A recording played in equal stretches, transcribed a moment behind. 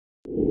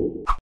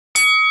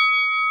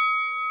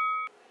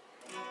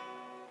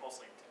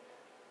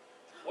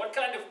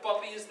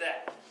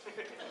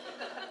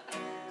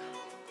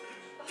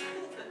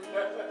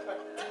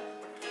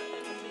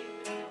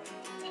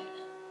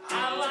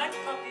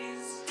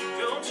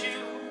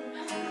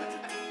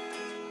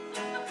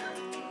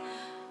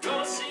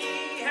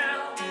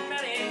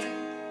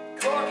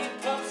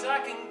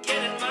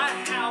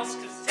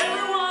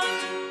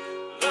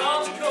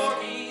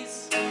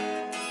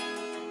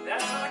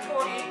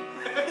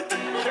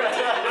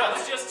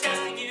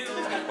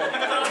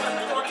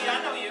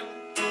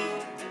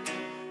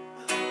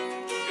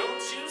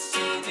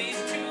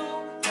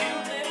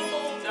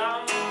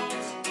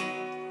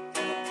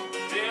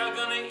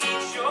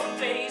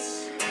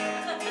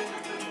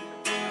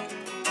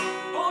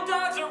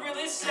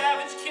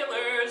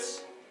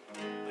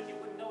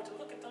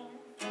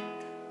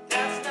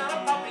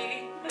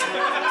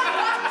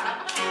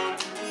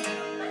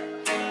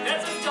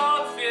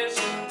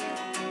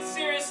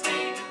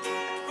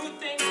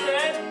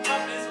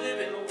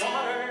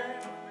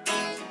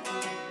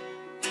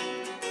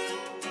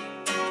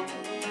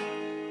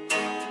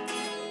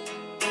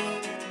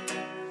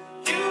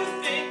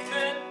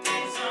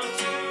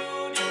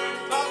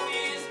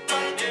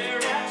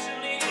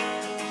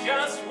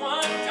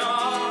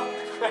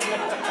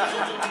So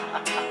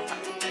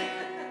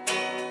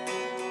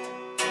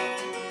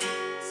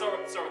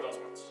are those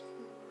ones.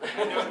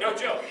 No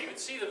joke. You can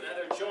see them now.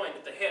 They're joined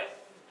at the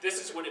hip.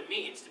 This is what it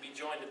means to be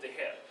joined at the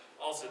hip.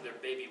 Also, they're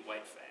baby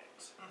white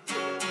fangs.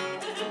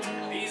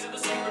 These are the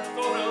secret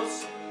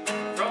photos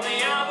from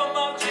the album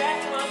of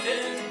Jack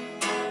London.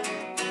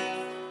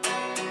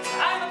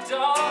 I'm a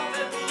dog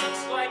that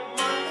looks like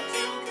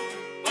Marmaduke,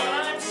 but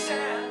I'm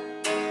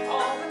sad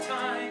all the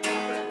time.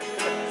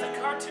 The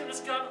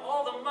cartoonist got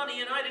all the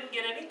money and I didn't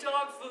get any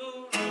dog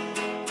food.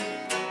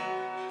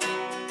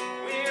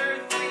 We're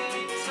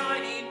three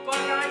tiny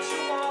bug-eyed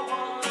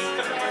chihuahuas.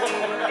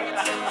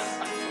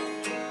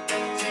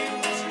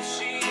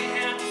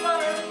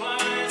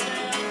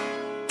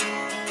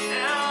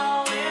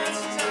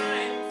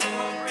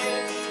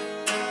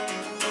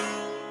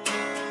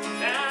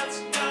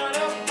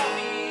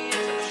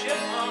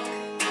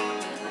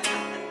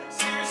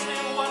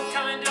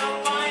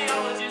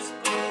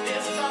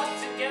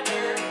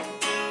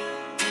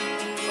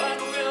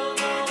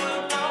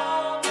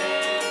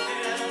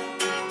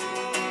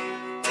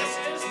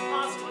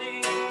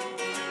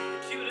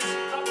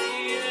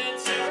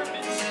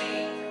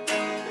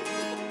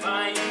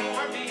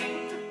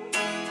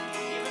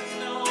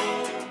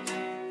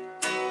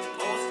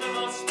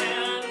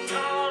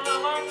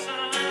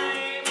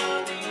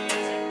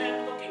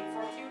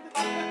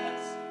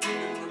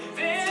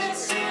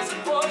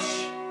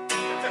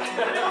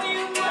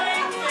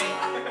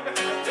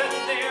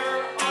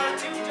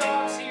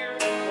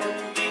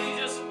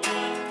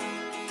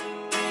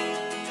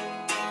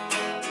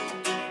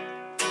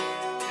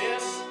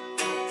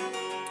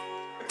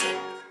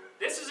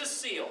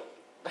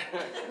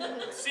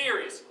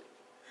 Seriously.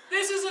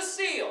 This is a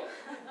seal.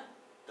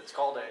 It's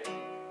called a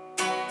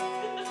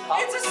pup.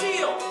 It's a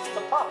seal. It's a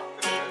pup.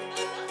 It's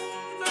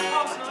a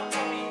pups, not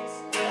puppies.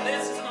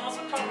 This is an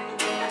awesome puppy.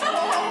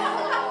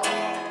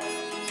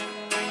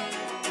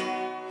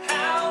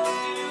 How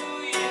do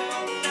you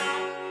not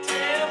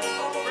trip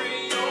over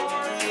your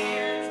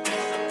ears?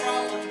 This is a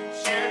problem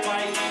shared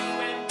by you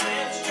and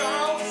Prince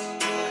Charles.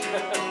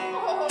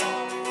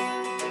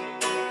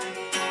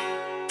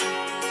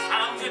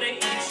 I'm gonna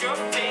eat your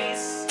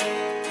face.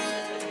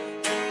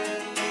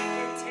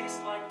 It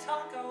tastes like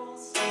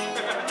tacos.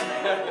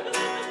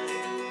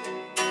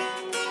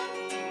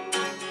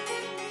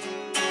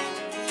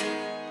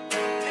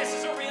 This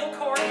is a real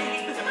corgi.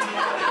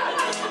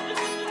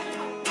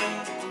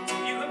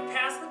 You have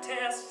passed the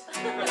test.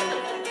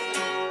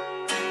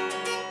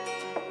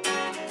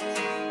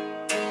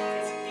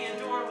 Isn't he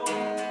adorable?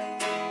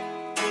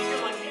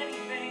 You're like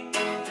anything.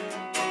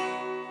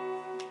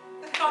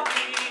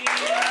 Puppies.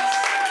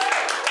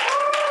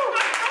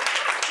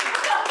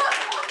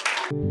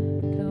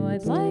 Though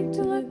I'd like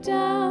to look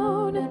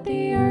down at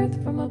the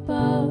earth from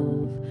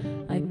above,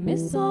 I'd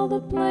miss all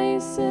the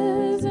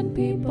places and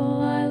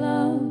people I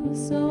love.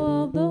 So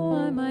although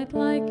I might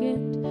like it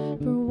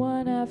for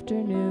one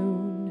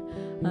afternoon,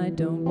 I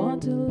don't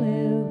want to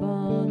live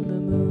on the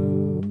moon.